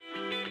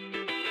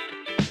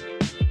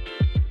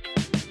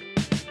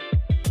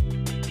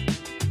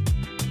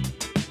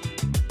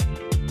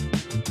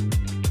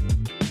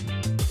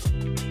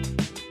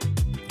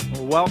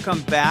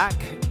Welcome back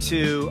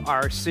to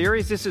our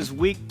series. This is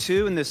week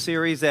 2 in the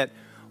series that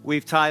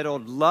we've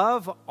titled,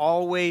 Love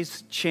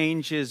Always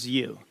Changes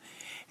You.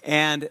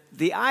 And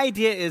the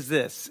idea is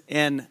this,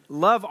 in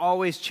Love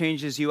Always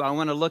Changes You, I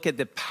want to look at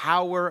the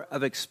power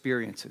of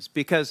experiences,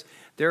 because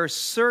there are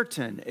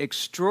certain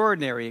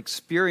extraordinary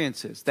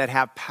experiences that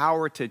have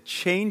power to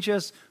change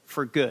us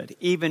for good,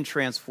 even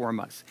transform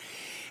us.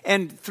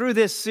 And through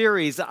this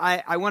series,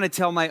 I want to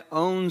tell my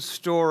own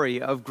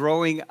story of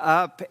growing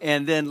up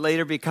and then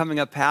later becoming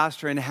a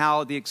pastor, and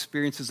how the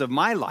experiences of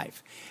my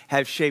life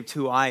have shaped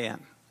who I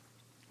am.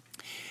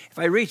 If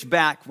I reach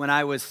back when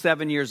I was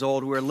 7 years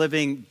old, we were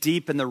living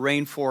deep in the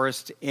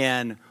rainforest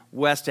in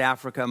West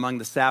Africa among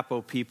the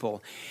Sapo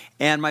people.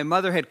 And my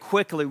mother had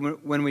quickly,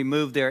 when we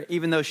moved there,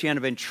 even though she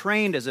hadn't been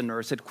trained as a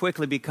nurse, had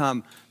quickly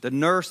become the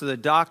nurse or the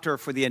doctor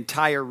for the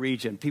entire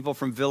region. People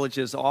from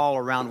villages all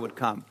around would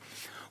come.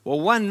 Well,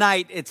 one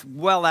night, it's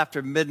well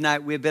after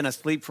midnight, we had been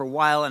asleep for a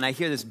while, and I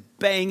hear this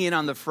banging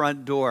on the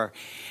front door.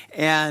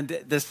 And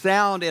the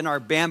sound in our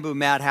bamboo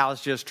mat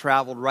house just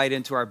traveled right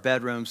into our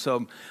bedroom.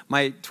 So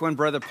my twin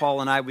brother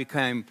Paul and I, we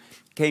came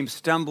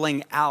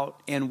stumbling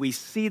out, and we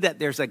see that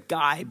there's a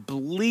guy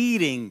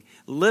bleeding,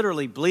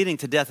 literally bleeding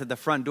to death at the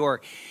front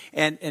door.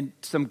 And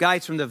some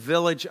guys from the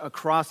village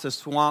across the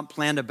swamp,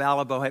 Planda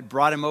Balabo, had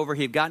brought him over.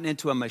 He had gotten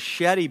into a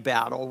machete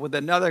battle with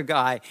another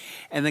guy,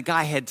 and the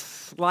guy had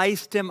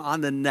sliced him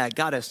on the neck,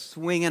 got a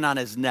swinging on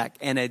his neck,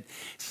 and had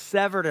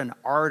severed an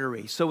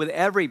artery. So with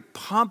every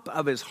pump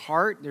of his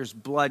heart, there's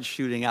blood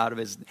shooting out of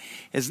his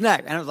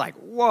neck. And I was like,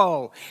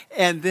 whoa.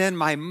 And then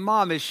my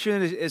mom, as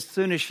soon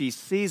as she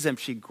sees him,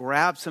 she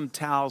grabs some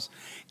towels,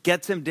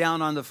 gets him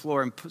down on the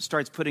floor, and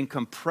starts putting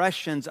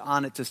compressions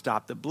on it to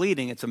stop the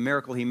bleeding. It's a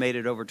miracle he made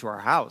it over to our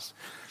house.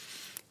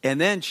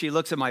 And then she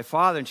looks at my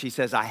father and she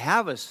says, I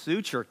have a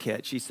suture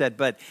kit. She said,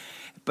 but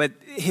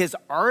his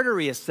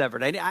artery is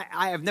severed.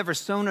 I have never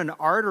sewn an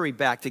artery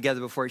back together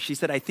before. She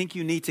said, I think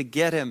you need to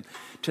get him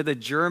to the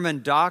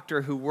German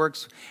doctor who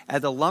works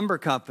at the lumber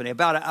company,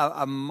 about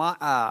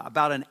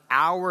an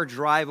hour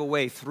drive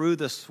away through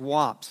the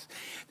swamps.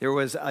 There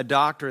was a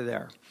doctor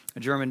there,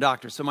 a German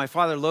doctor. So my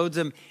father loads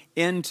him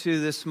into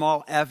this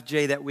small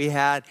FJ that we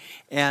had,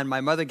 and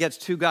my mother gets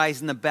 2 guys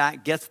in the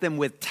back, gets them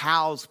with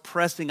towels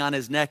pressing on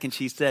his neck, and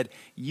she said,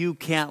 you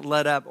can't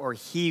let up or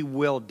he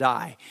will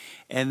die.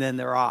 And then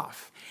they're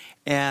off.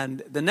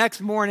 And the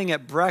next morning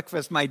at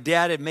breakfast, my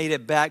dad had made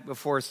it back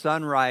before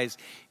sunrise.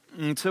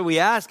 And so we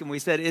asked him, we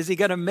said, is he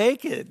going to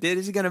make it?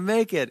 Is he going to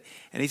make it?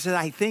 And he said,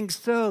 I think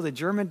so. The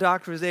German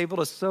doctor was able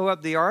to sew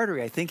up the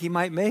artery. I think he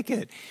might make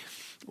it.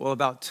 Well,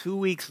 about 2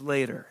 weeks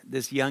later,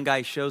 this young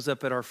guy shows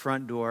up at our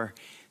front door,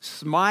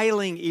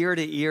 smiling ear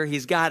to ear. He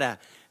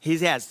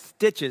has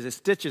stitches. His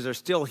stitches are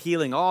still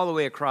healing all the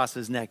way across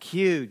his neck.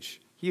 Huge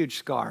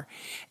scar.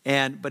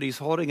 But he's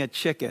holding a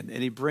chicken,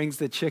 and he brings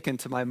the chicken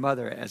to my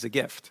mother as a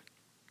gift.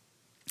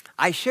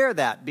 I share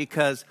that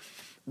because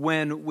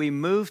when we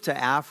moved to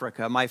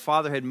Africa, my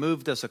father had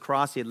moved us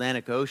across the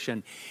Atlantic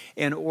Ocean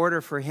in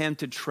order for him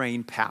to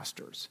train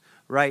pastors.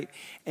 Right?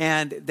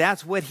 And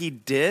that's what he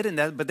did,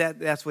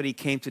 that's what he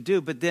came to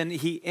do. But then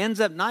he ends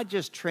up not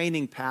just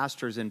training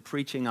pastors and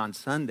preaching on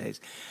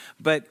Sundays,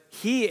 but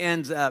he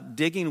ends up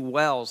digging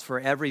wells for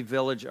every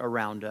village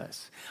around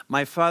us.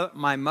 My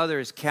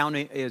mother is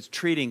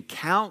treating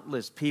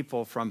countless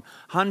people from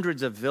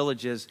hundreds of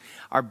villages.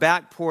 Our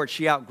back porch,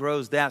 she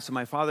outgrows that, so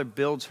my father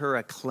builds her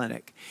a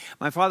clinic.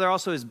 My father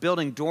also is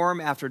building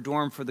dorm after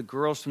dorm for the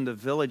girls from the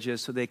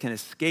villages so they can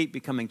escape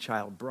becoming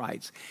child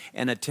brides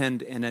and attend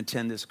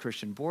this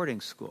Christian boarding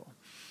school.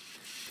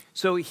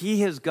 So he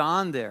has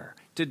gone there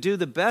to do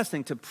the best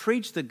thing, to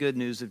preach the good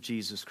news of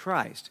Jesus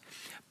Christ.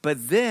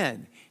 But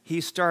then he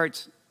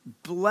starts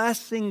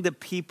blessing the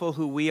people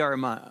who we are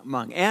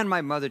among, and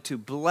my mother too,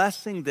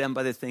 blessing them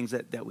by the things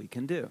that we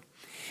can do.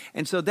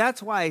 And so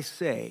that's why I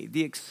say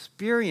the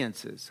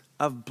experiences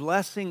of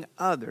blessing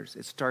others,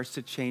 it starts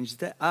to change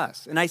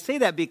us. And I say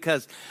that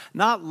because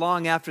not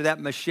long after that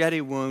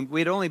machete wound,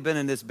 we'd only been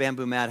in this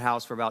bamboo mat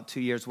house for about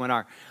 2 years when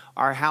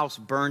our house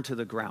burned to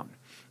the ground.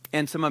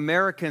 And some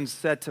Americans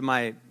said to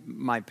my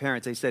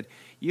parents, they said,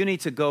 you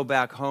need to go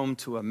back home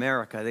to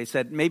America. They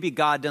said, maybe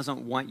God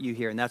doesn't want you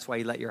here, and that's why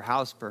he let your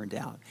house burn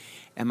down.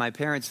 And my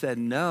parents said,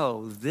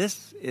 no,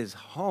 this is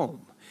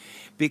home.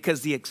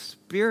 Because the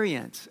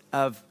experience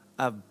of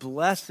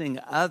blessing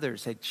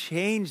others had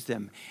changed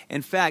them.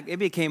 In fact, it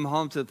became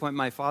home to the point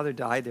my father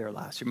died there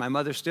last year. My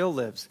mother still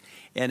lives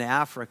in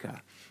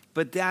Africa.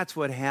 But that's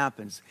what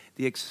happens.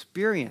 The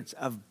experience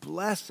of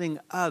blessing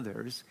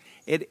others,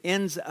 it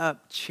ends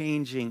up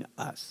changing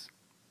us.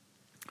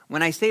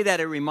 When I say that,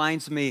 it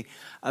reminds me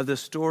of the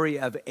story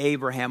of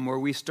Abraham, where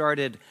we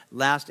started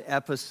last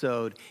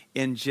episode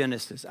in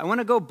Genesis. I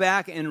want to go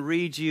back and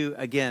read you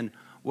again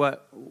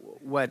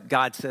what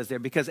God says there.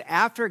 Because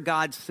after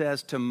God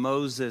says to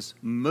Moses,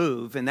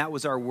 move, and that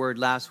was our word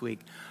last week,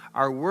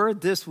 our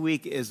word this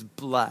week is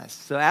bless.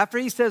 So after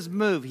he says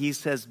move, he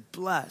says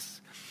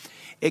bless.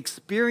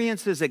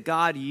 Experiences that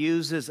God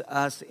uses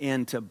us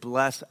in to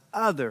bless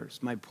others,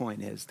 my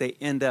point is, they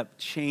end up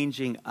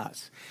changing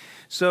us.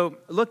 So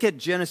look at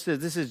Genesis.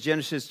 This is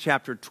Genesis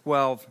chapter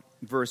 12,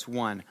 verse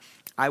 1.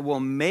 I will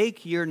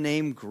make your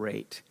name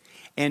great,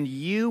 and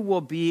you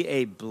will be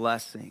a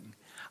blessing.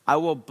 I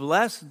will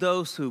bless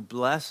those who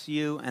bless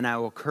you, and I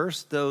will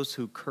curse those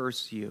who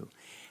curse you.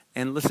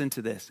 And listen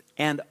to this.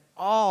 And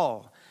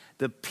all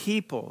the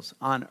peoples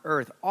on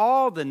earth,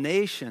 all the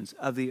nations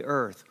of the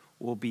earth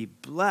will be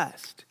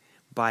blessed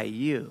by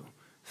you,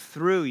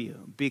 through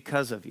you,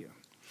 because of you.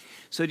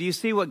 So do you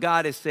see what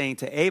God is saying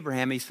to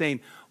Abraham? He's saying,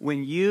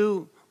 when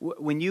you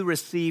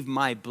receive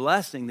my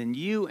blessing, then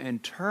you in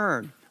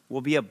turn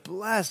will be a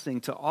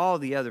blessing to all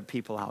the other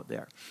people out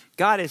there.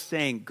 God is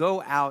saying,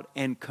 go out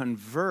and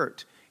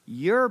convert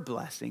your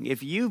blessing.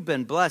 If you've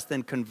been blessed,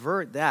 then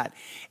convert that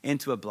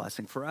into a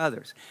blessing for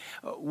others.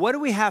 What do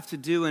we have to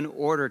do in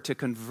order to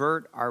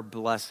convert our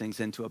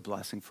blessings into a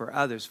blessing for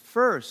others?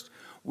 First,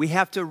 we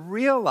have to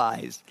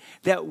realize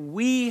that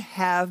we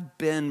have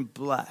been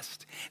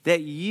blessed,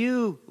 that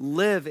you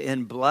live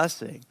in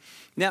blessing.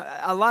 Now,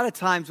 a lot of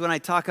times when I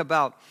talk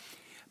about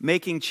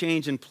making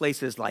change in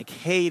places like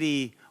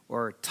Haiti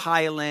or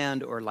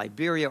Thailand or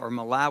Liberia or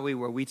Malawi,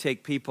 where we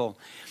take people,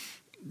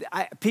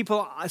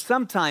 people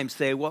sometimes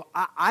say, well,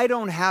 I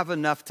don't have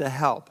enough to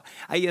help.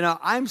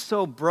 I'm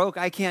so broke,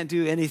 I can't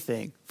do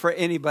anything for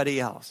anybody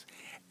else.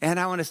 And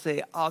I want to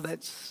say, oh,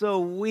 that's so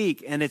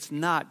weak, and it's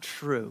not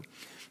true.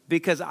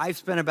 Because I've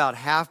spent about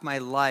half my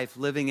life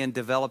living in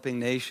developing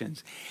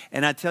nations.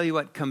 And I tell you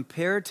what,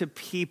 compared to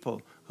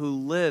people who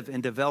live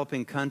in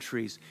developing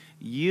countries,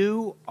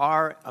 you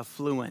are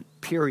affluent,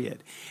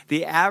 period.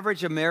 The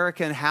average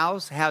American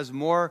house has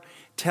more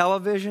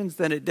televisions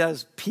than it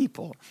does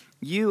people.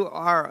 You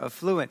are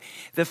affluent.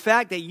 The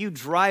fact that you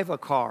drive a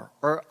car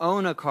or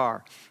own a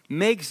car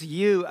makes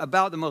you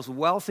about the most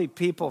wealthy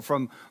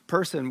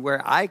person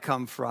where I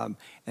come from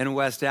in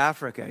West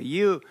Africa.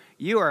 You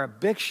are a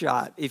big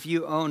shot if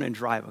you own and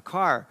drive a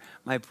car.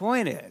 My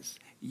point is,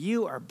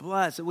 you are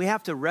blessed. We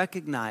have to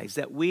recognize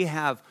that we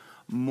have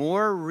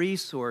more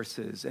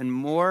resources and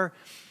more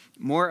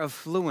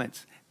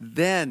affluence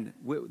than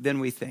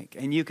we think.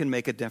 And you can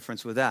make a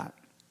difference with that.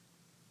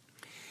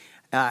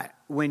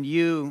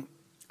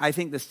 I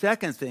think the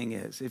second thing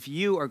is, if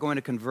you are going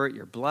to convert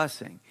your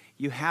blessing,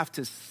 you have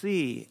to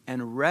see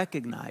and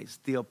recognize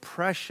the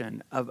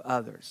oppression of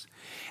others.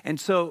 And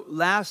so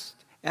last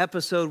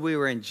episode we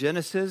were in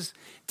Genesis.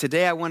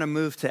 Today I want to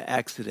move to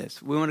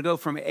Exodus. We want to go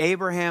from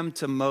Abraham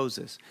to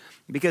Moses,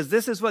 because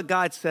this is what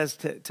God says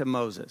to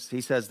Moses.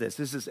 He says this.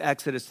 This is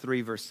Exodus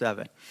 3, verse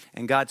 7.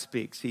 And God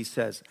speaks. He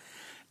says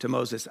to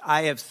Moses,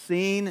 I have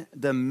seen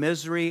the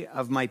misery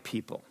of my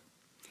people.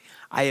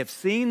 I have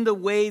seen the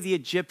way the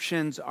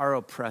Egyptians are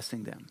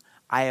oppressing them.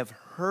 I have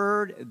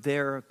heard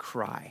their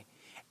cry,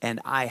 and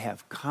I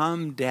have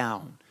come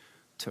down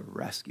to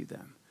rescue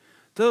them.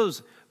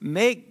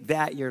 Make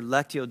that your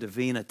Lectio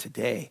Divina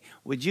today.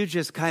 Would you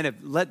just kind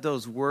of let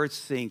those words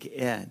sink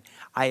in?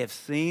 I have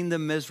seen the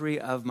misery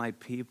of my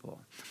people.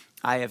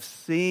 I have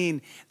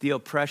seen the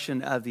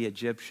oppression of the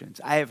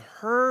Egyptians. I have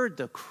heard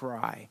the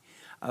cry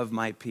of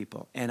my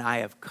people, and I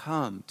have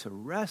come to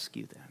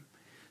rescue them.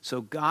 So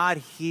God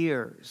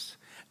hears,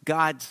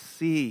 God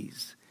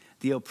sees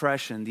the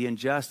oppression, the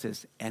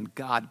injustice, and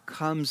God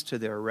comes to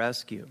their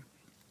rescue.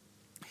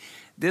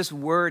 This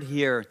word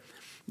here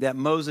that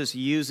Moses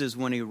uses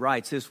when he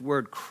writes, this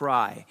word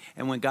cry,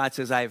 and when God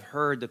says, I've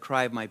heard the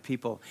cry of my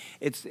people,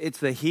 it's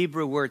the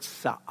Hebrew word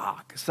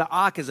sa'ak.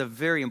 Sa'ak is a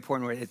very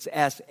important word. It's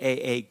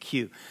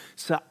S-A-A-Q.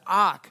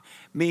 Sa'ak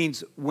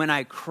means when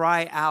I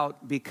cry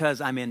out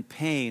because I'm in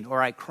pain,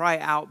 or I cry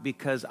out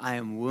because I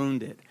am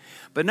wounded.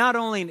 But not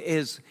only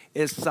is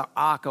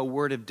sa'ak a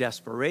word of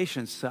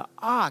desperation,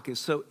 sa'ak is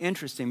so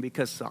interesting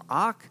because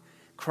sa'ak,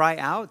 cry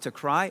out, to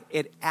cry,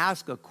 it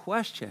asks a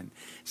question.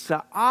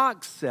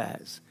 Sa'ak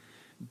says,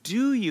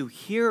 do you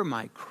hear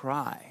my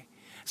cry?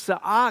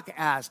 Sa'ak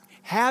asked,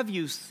 have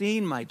you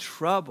seen my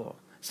trouble?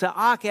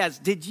 Sa'ak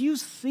asked, did you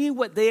see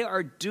what they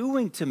are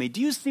doing to me? Do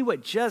you see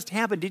what just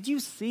happened? Did you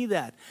see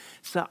that?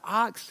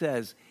 Sa'ak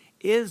says,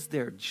 is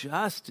there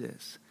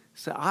justice?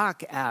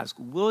 Sa'ak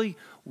asked,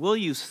 will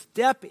you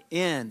step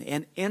in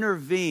and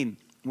intervene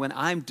when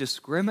I'm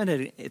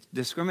discriminated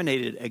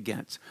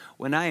against,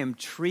 when I am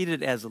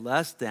treated as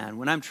less than,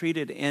 when I'm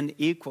treated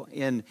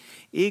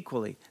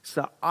unequally?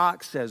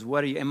 Sa'ak says,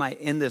 am I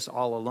in this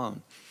all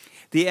alone?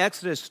 The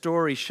Exodus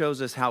story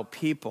shows us how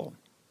people,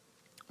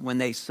 when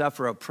they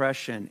suffer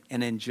oppression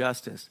and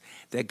injustice,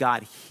 that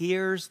God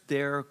hears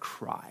their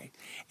cry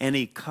and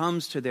he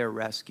comes to their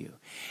rescue.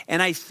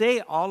 And I say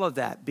all of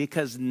that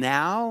because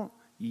now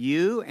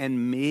you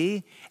and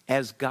me,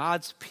 as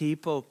God's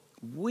people,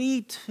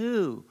 we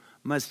too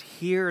must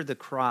hear the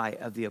cry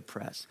of the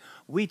oppressed.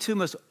 We too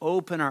must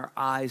open our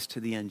eyes to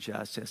the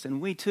injustice,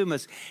 and we too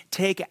must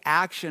take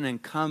action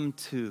and come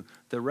to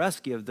the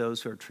rescue of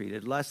those who are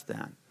treated less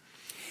than.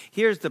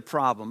 Here's the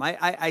problem.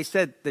 I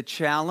said the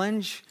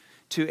challenge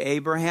to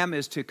Abraham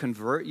is to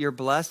convert your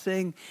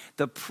blessing.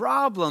 The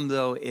problem,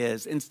 though,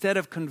 is instead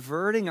of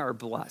converting our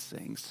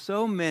blessings,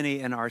 so many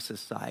in our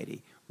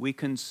society, we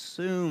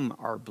consume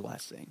our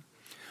blessing.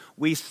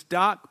 We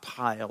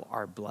stockpile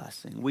our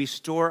blessing. We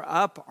store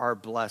up our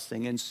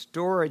blessing in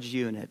storage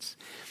units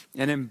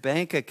and in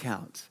bank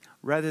accounts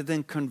rather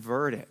than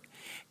convert it.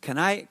 Can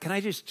I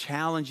just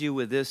challenge you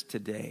with this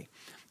today?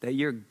 That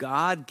your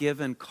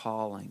God-given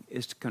calling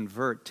is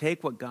to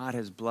take what God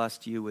has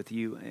blessed you with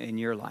you in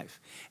your life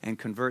and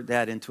convert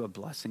that into a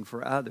blessing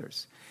for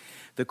others.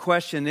 The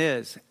question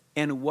is,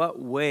 in what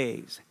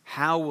ways,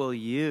 how will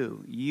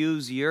you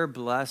use your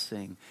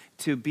blessing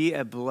to be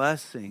a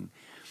blessing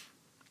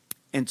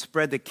and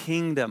spread the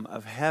kingdom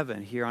of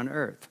heaven here on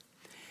earth?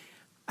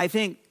 I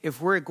think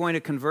if we're going to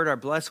convert our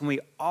blessing,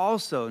 we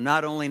also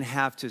not only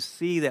have to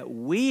see that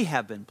we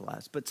have been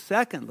blessed, but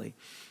secondly,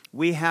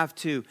 we have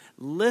to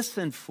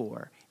listen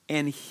for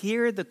and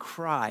hear the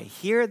cry,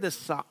 hear the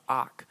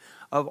sa'ak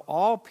of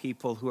all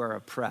people who are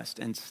oppressed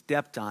and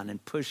stepped on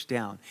and pushed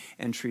down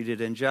and treated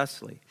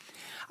unjustly.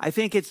 I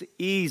think it's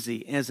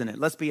easy, isn't it?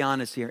 Let's be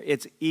honest here.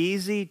 It's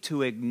easy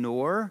to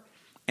ignore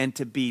and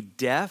to be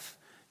deaf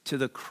to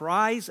the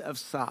cries of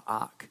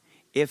sa'ak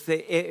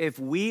if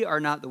we are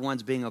not the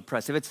ones being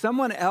oppressed. If it's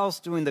someone else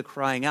doing the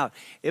crying out,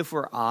 if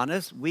we're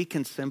honest, we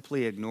can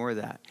simply ignore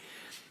that.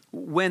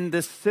 When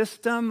the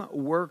system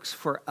works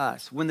for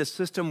us, when the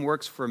system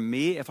works for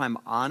me, if I'm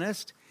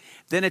honest,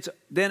 then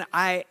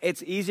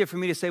it's easier for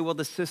me to say, well,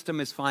 the system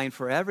is fine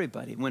for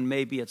everybody, when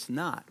maybe it's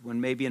not,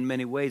 when maybe in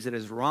many ways it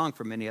is wrong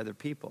for many other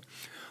people.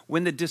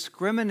 When the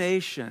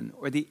discrimination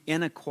or the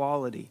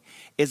inequality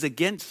is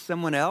against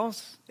someone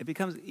else, it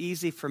becomes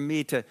easy for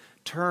me to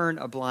turn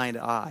a blind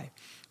eye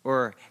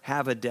or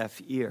have a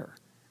deaf ear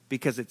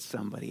because it's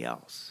somebody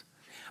else.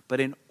 But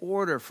in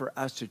order for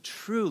us to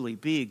truly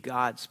be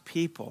God's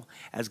people,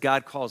 as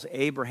God calls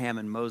Abraham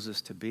and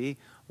Moses to be,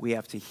 we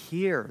have to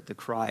hear the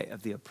cry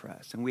of the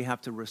oppressed, and we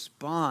have to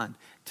respond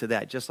to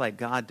that just like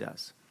God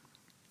does.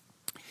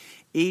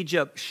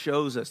 Egypt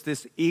shows us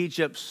this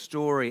Egypt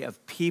story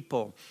of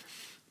people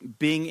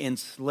being in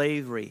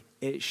slavery.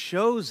 It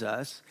shows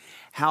us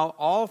how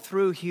all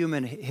through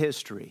human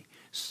history,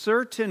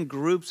 certain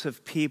groups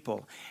of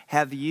people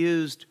have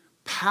used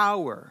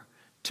power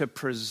to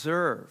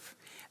preserve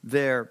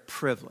their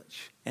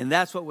privilege. And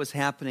that's what was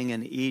happening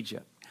in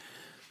Egypt.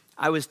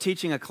 I was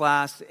teaching a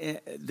class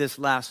this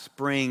last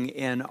spring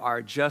in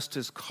our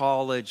Justice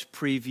College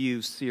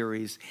preview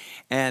series,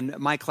 and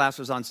my class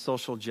was on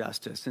social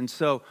justice. And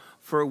so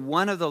for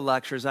one of the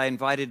lectures, I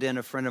invited in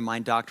a friend of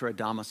mine, Dr.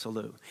 Adama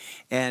Salou.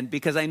 And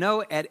because I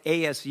know at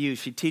ASU,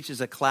 she teaches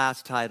a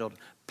class titled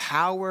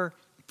Power,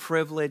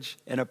 Privilege,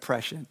 and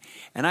Oppression.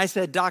 And I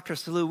said, Dr.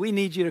 Salou, we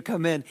need you to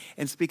come in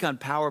and speak on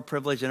power,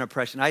 privilege, and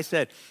oppression. I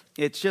said,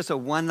 it's just a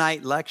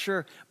one-night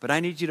lecture, but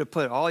I need you to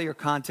put all your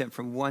content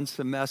from one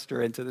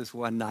semester into this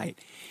one night.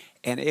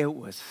 And it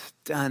was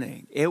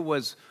stunning. It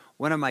was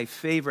one of my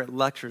favorite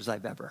lectures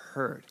I've ever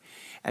heard,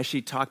 as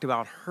she talked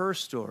about her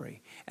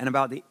story and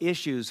about the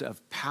issues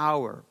of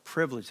power,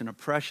 privilege, and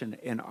oppression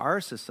in our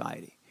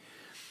society.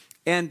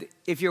 And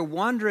if you're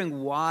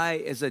wondering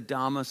why is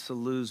Adama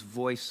Salou's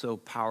voice so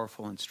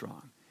powerful and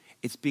strong,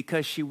 it's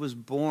because she was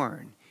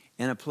born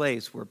in a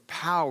place where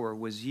power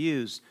was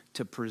used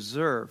to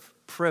preserve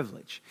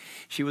privilege.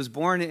 She was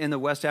born in the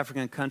West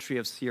African country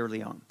of Sierra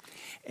Leone.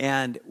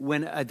 And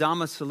when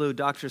Adama Salou,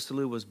 Dr.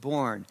 Salou, was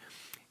born,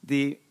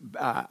 the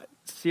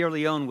Sierra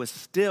Leone was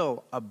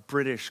still a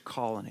British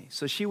colony.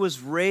 So she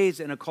was raised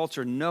in a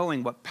culture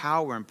knowing what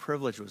power and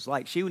privilege was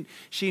like.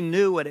 She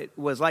knew what it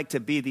was like to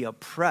be the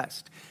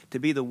oppressed, to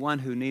be the one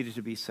who needed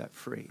to be set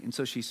free. And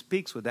so she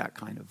speaks with that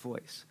kind of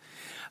voice.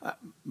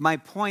 My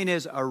point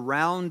is,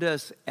 around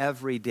us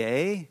every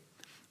day,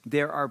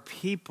 there are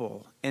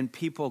people and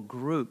people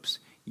groups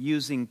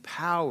using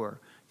power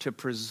to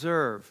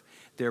preserve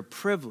their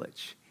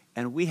privilege.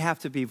 And we have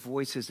to be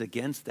voices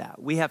against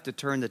that. We have to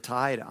turn the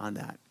tide on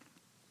that.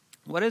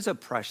 What is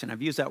oppression?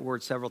 I've used that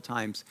word several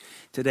times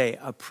today.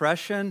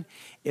 Oppression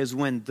is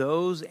when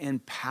those in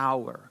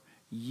power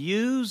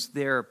use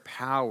their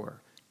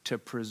power to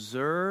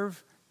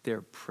preserve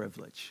their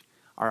privilege.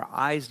 Our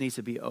eyes need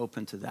to be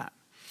open to that.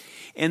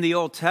 In the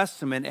Old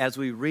Testament, as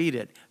we read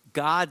it,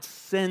 God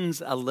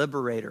sends a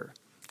liberator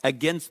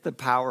against the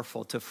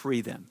powerful to free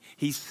them.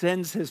 He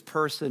sends his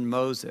person,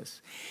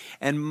 Moses.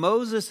 And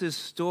Moses'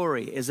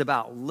 story is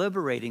about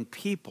liberating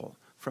people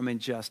from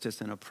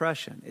injustice and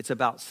oppression. It's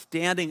about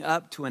standing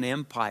up to an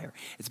empire.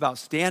 It's about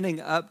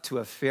standing up to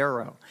a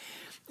Pharaoh.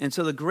 And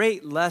so the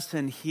great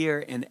lesson here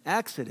in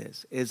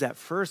Exodus is that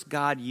first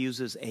God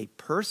uses a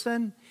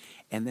person,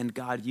 and then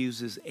God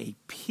uses a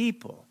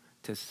people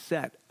to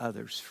set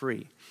others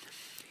free.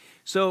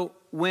 So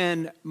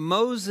when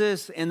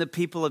Moses and the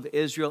people of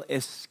Israel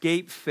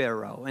escape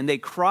Pharaoh and they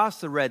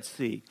cross the Red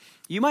Sea,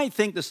 you might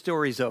think the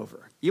story's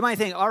over. You might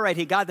think, all right,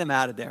 he got them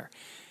out of there.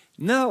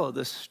 No,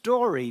 the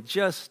story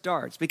just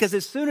starts, because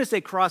as soon as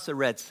they cross the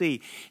Red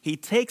Sea, he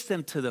takes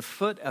them to the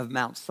foot of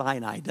Mount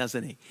Sinai,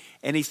 doesn't he?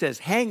 And he says,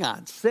 hang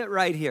on, sit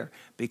right here,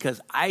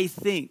 because I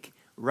think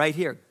right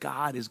here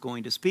God is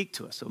going to speak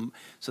to us.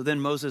 So then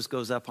Moses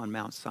goes up on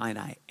Mount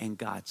Sinai and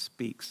God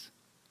speaks.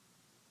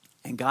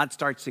 And God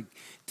starts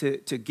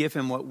to give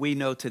him what we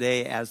know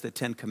today as the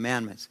Ten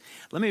Commandments.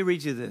 Let me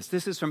read you this.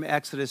 This is from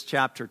Exodus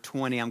chapter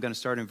 20. I'm going to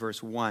start in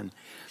verse 1.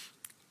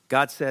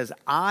 God says,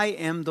 I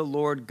am the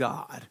Lord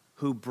God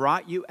who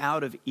brought you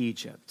out of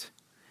Egypt,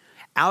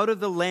 out of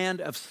the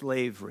land of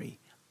slavery.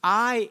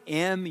 I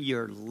am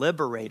your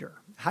liberator.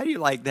 How do you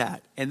like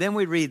that? And then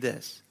we read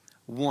this.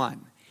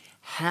 1,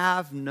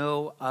 have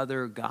no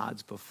other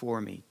gods before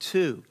me.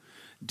 2,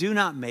 do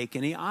not make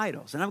any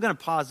idols. And I'm going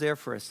to pause there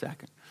for a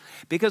second.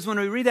 Because when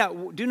we read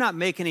that, do not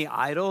make any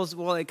idols,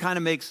 well, it kind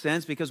of makes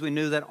sense because we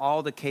knew that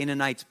all the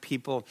Canaanites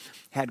people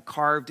had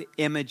carved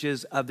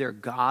images of their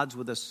gods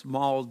with a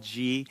small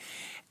g,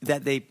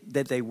 that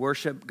they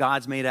worship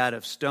gods made out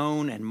of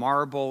stone and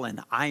marble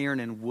and iron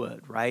and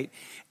wood, right?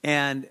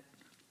 And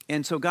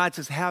so God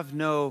says, have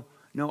no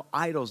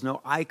idols,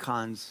 no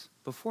icons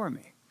before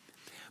me.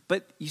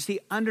 But you see,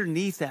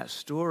 underneath that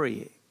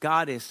story,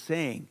 God is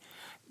saying,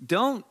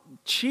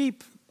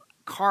 cheap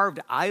carved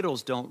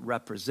idols don't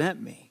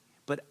represent me.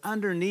 But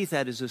underneath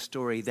that is a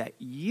story that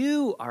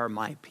you are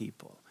my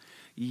people.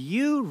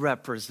 You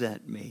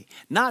represent me,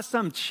 not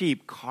some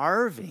cheap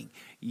carving.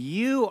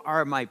 You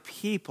are my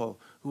people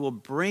who will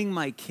bring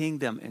my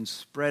kingdom and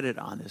spread it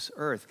on this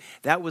earth.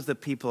 That was the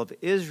people of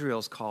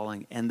Israel's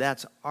calling, and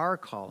that's our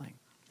calling.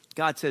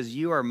 God says,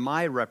 you are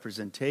my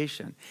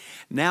representation.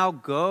 Now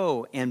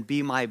go and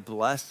be my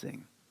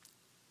blessing.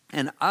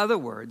 In other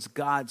words,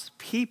 God's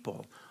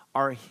people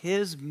are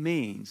his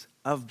means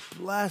of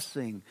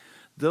blessing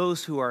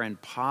those who are in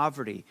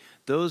poverty,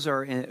 those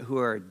who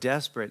are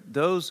desperate,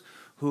 those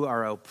who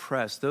are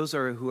oppressed, those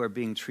who are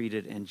being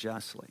treated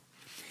unjustly.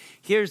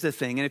 Here's the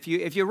thing, and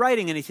if you're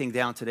writing anything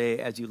down today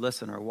as you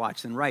listen or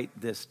watch, then write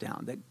this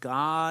down, that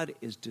God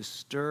is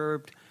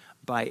disturbed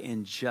by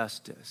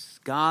injustice.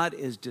 God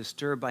is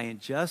disturbed by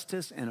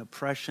injustice and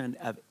oppression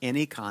of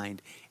any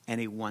kind, and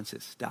he wants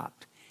it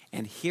stopped.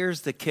 And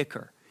here's the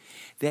kicker,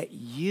 that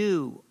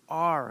you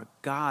are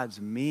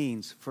God's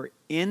means for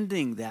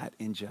ending that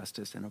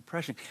injustice and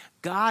oppression.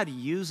 God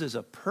uses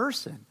a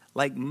person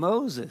like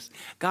Moses.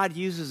 God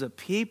uses a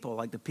people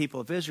like the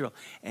people of Israel,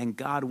 and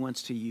God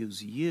wants to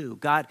use you.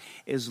 God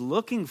is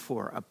looking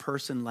for a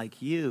person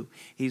like you.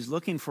 He's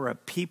looking for a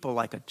people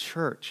like a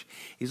church.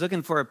 He's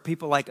looking for a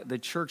people like the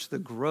church, the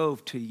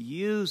Grove, to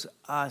use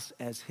us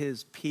as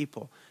his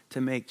people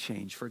to make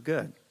change for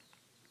good.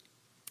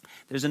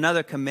 There's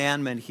another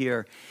commandment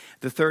here.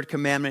 The third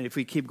commandment, if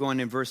we keep going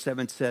in verse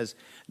 7, says,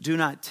 do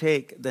not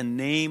take the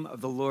name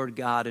of the Lord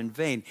God in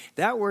vain.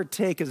 That word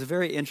take is a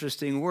very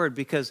interesting word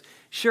because,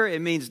 sure,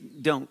 it means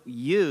don't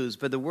use,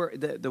 but the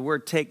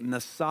word take,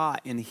 nasa,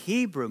 in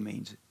Hebrew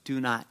means do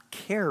not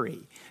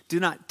carry. Do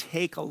not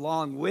take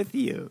along with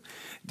you.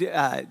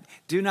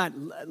 Do not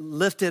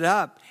lift it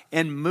up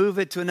and move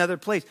it to another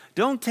place.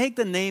 Don't take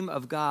the name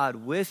of God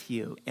with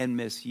you and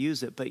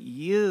misuse it, but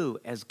you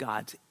as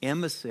God's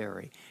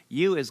emissary,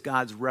 you as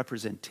God's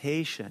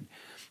representation,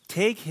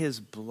 take his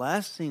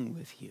blessing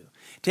with you.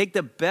 Take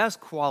the best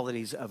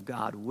qualities of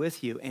God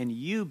with you, and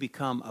you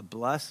become a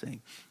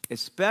blessing,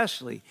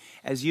 especially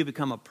as you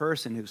become a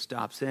person who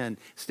steps in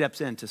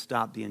to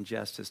stop the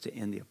injustice, to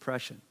end the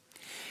oppression.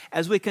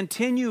 As we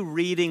continue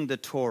reading the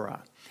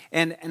Torah,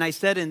 and I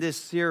said in this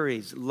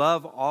series,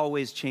 love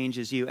always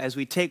changes you. As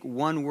we take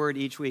one word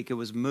each week, it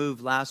was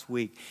moved last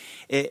week,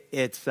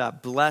 it's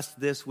blessed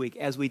this week.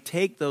 As we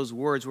take those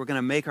words, we're going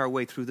to make our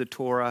way through the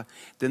Torah,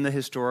 then the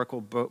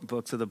historical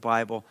books of the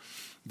Bible,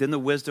 then the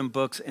wisdom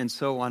books, and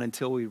so on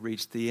until we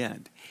reach the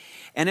end.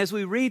 And as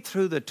we read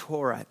through the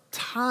Torah,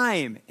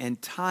 time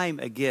and time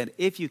again,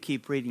 if you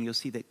keep reading, you'll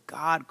see that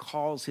God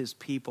calls his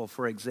people,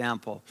 for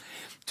example,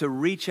 to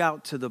reach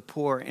out to the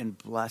poor and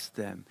bless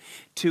them,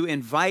 to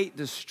invite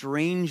the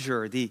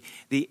stranger, the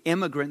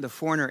immigrant, the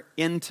foreigner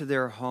into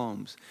their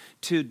homes,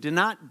 to do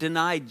not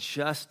deny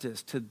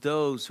justice to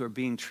those who are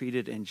being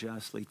treated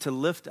unjustly, to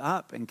lift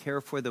up and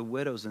care for the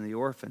widows and the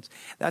orphans.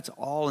 That's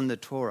all in the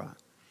Torah.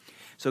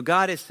 So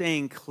God is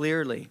saying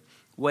clearly,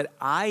 what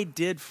I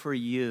did for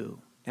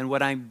you and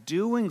what I'm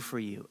doing for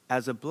you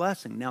as a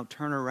blessing, now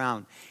turn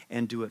around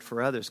and do it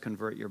for others.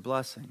 Convert your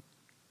blessing.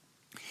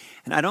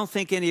 And I don't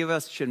think any of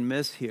us should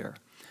miss here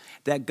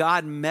that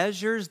God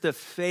measures the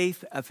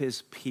faith of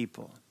his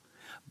people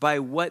by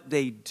what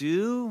they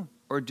do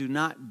or do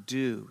not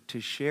do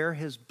to share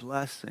his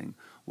blessing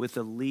with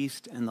the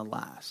least and the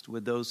last,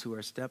 with those who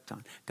are stepped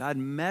on. God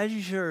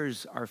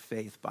measures our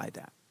faith by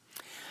that.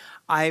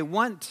 I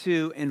want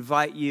to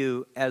invite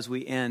you as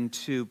we end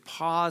to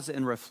pause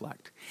and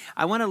reflect.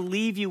 I want to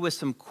leave you with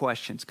some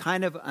questions,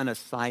 kind of an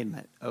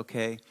assignment,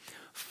 okay?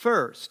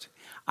 First,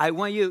 I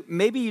want you,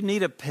 maybe you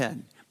need a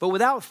pen, but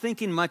without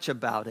thinking much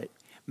about it,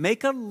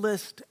 make a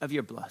list of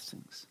your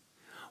blessings.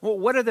 Well,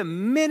 what are the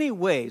many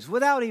ways,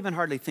 without even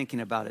hardly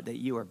thinking about it, that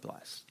you are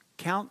blessed?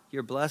 Count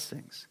your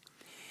blessings.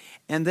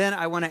 And then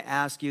I want to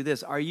ask you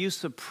this, are you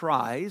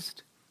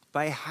surprised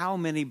by how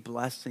many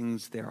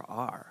blessings there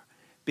are?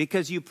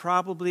 Because you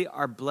probably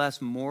are blessed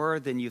more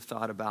than you've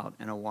thought about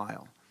in a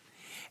while.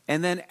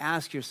 And then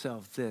ask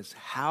yourself this,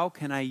 how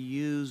can I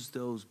use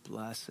those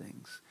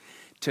blessings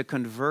to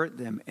convert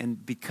them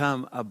and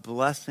become a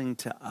blessing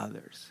to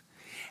others.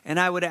 And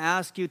I would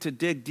ask you to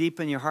dig deep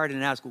in your heart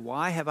and ask,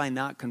 why have I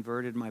not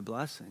converted my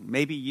blessing?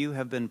 Maybe you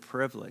have been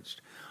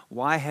privileged.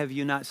 Why have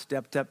you not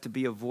stepped up to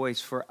be a voice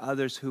for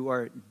others who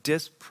are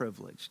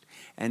disprivileged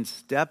and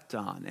stepped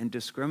on and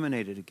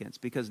discriminated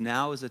against? Because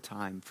now is a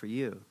time for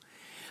you.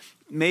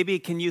 Maybe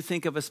can you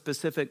think of a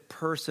specific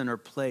person or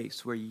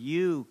place where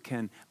you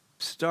can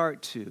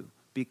start to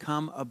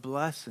become a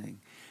blessing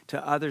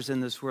to others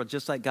in this world,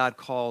 just like God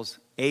calls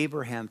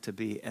Abraham to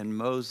be, and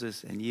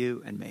Moses and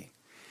you and me.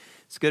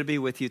 It's good to be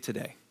with you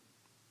today.